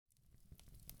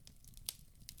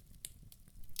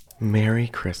Merry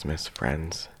Christmas,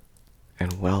 friends,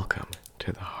 and welcome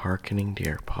to the Harkening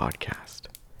Deer podcast.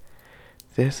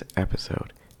 This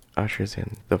episode ushers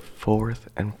in the fourth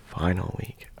and final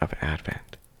week of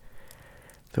Advent,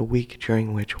 the week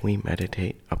during which we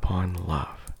meditate upon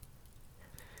love.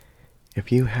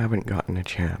 If you haven't gotten a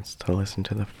chance to listen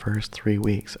to the first 3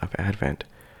 weeks of Advent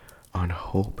on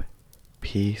hope,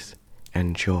 peace,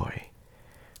 and joy,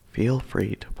 feel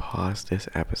free to pause this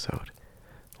episode,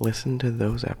 listen to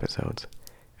those episodes,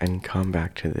 and come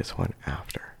back to this one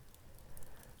after.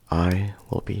 I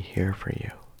will be here for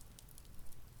you.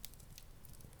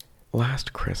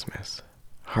 Last Christmas,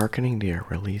 Harkening Deer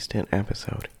released an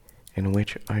episode in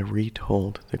which I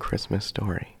retold the Christmas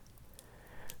story.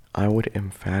 I would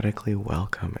emphatically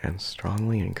welcome and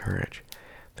strongly encourage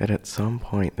that at some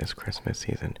point this Christmas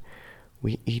season,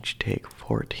 we each take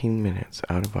 14 minutes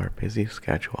out of our busy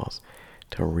schedules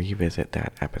to revisit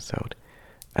that episode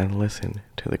and listen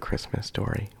to the Christmas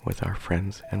story with our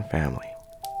friends and family.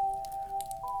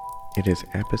 It is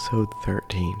episode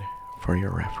 13 for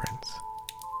your reference.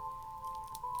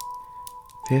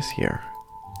 This year,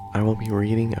 I will be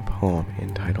reading a poem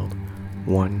entitled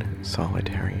One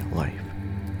Solitary Life.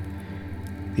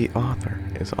 The author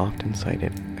is often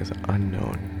cited as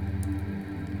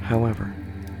unknown. However,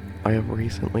 I have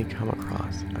recently come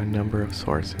across a number of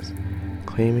sources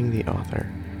claiming the author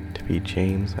to be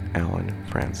James Allan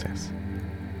Francis.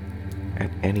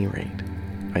 At any rate,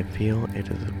 I feel it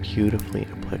is a beautifully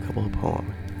applicable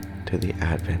poem to the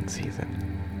Advent season.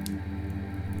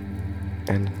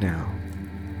 And now,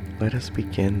 let us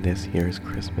begin this year's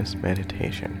Christmas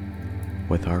meditation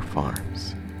with our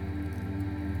farms.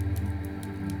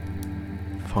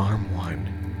 Farm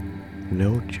 1.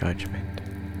 No judgment.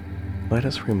 Let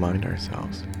us remind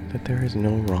ourselves that there is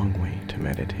no wrong way to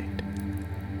meditate.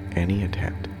 Any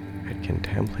attempt at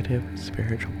contemplative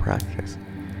spiritual practice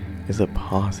is a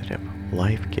positive,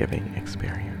 life-giving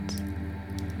experience.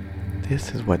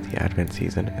 This is what the Advent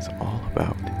season is all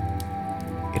about.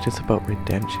 It is about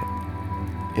redemption.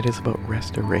 It is about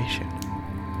restoration.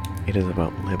 It is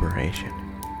about liberation.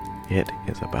 It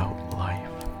is about life.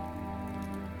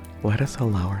 Let us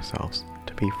allow ourselves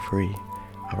to be free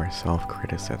of our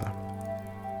self-criticism.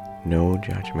 No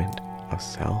judgment of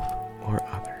self or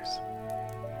others.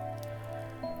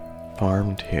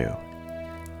 Farm 2.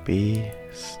 Be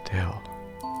still.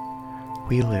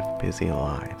 We live busy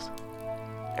lives,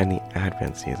 and the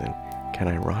Advent season can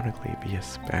ironically be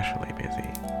especially busy.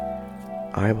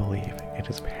 I believe it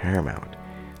is paramount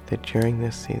that during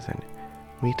this season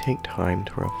we take time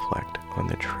to reflect on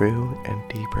the true and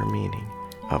deeper meaning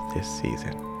of this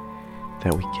season,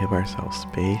 that we give ourselves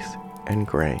space and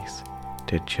grace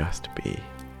to just be.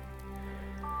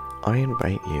 I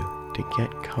invite you to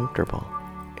get comfortable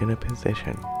in a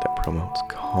position that promotes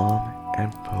calm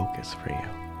and focus for you,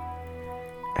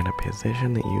 and a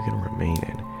position that you can remain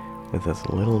in with as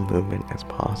little movement as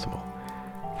possible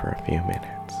for a few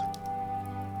minutes.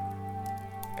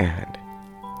 And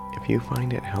if you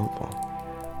find it helpful,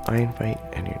 I invite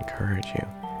and encourage you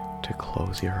to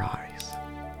close your eyes.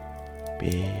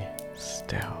 Be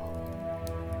still.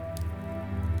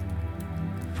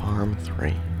 Farm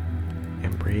 3.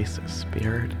 Embrace a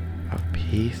spirit of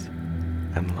peace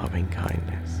and loving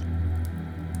kindness.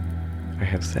 I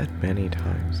have said many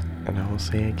times, and I will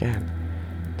say again,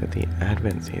 that the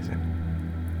Advent season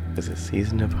is a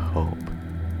season of hope,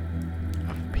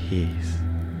 of peace,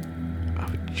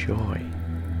 of joy,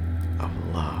 of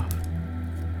love.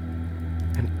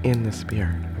 And in the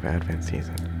spirit of Advent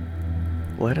season,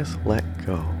 let us let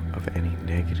go of any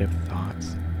negative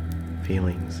thoughts,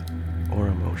 feelings, or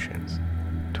emotions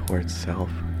towards self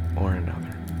or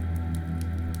another.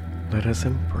 Let us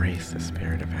embrace the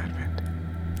spirit of Advent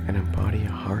and embody a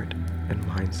heart and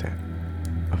mindset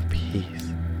of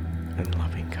peace and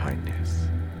loving kindness.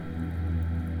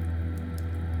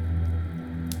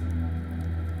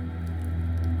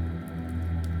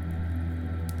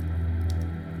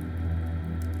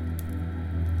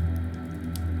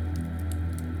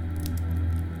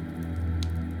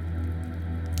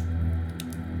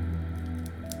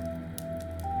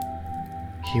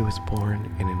 He was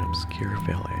born in an obscure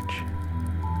village,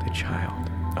 the child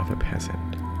of a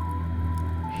peasant.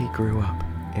 He grew up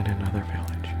in another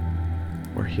village,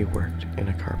 where he worked in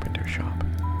a carpenter shop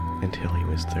until he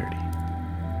was 30.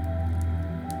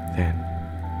 Then,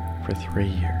 for 3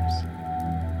 years,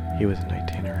 he was an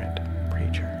itinerant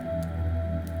preacher.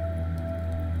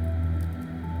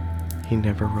 He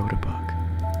never wrote a book.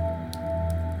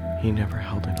 He never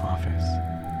held an office.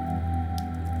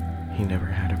 He never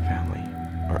had a family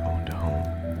or owned a home.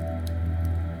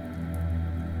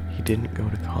 He didn't go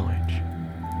to college.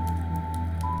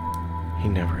 He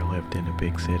never lived in a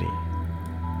big city.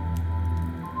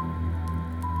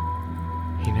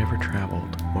 He never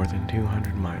traveled more than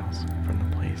 200 miles from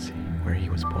the place where he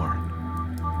was born.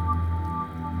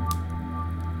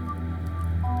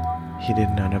 He did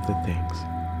none of the things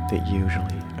that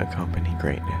usually accompany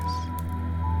greatness.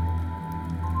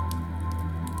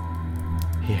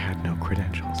 He had no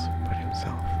credentials but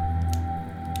himself.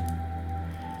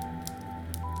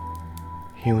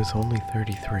 He was only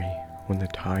 33 when the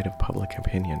tide of public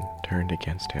opinion turned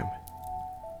against him.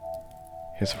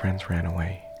 His friends ran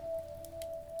away.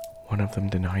 One of them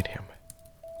denied him.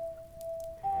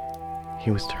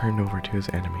 He was turned over to his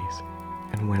enemies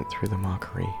and went through the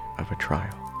mockery of a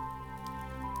trial.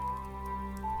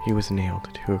 He was nailed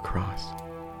to a cross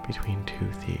between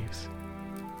two thieves.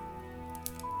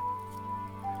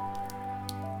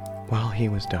 While he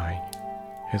was dying,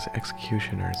 his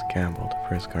executioners gambled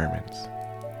for his garments,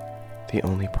 the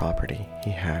only property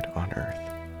he had on earth.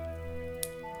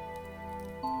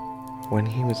 When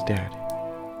he was dead,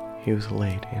 he was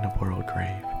laid in a borrowed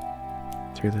grave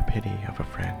through the pity of a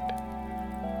friend.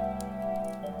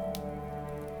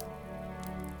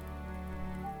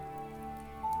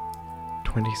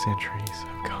 "20 centuries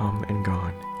have come and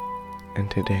gone, and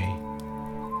today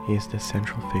he is the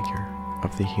central figure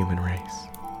of the human race.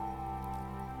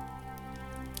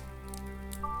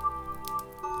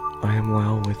 I am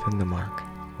well within the mark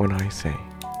when I say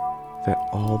that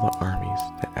all the armies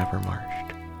that ever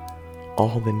marched,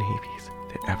 all the navies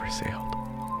that ever sailed,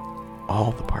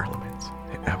 all the parliaments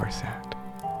that ever sat,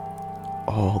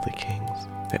 all the kings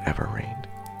that ever reigned,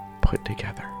 put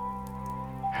together,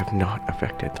 have not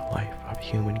affected the life of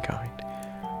humankind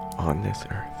on this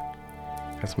earth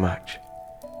as much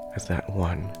as that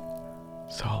one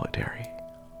solitary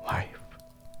life."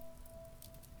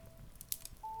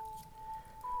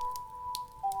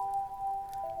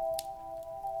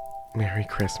 Merry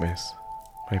Christmas,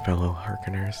 my fellow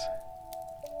hearkeners.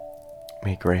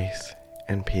 May grace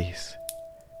and peace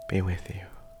be with you.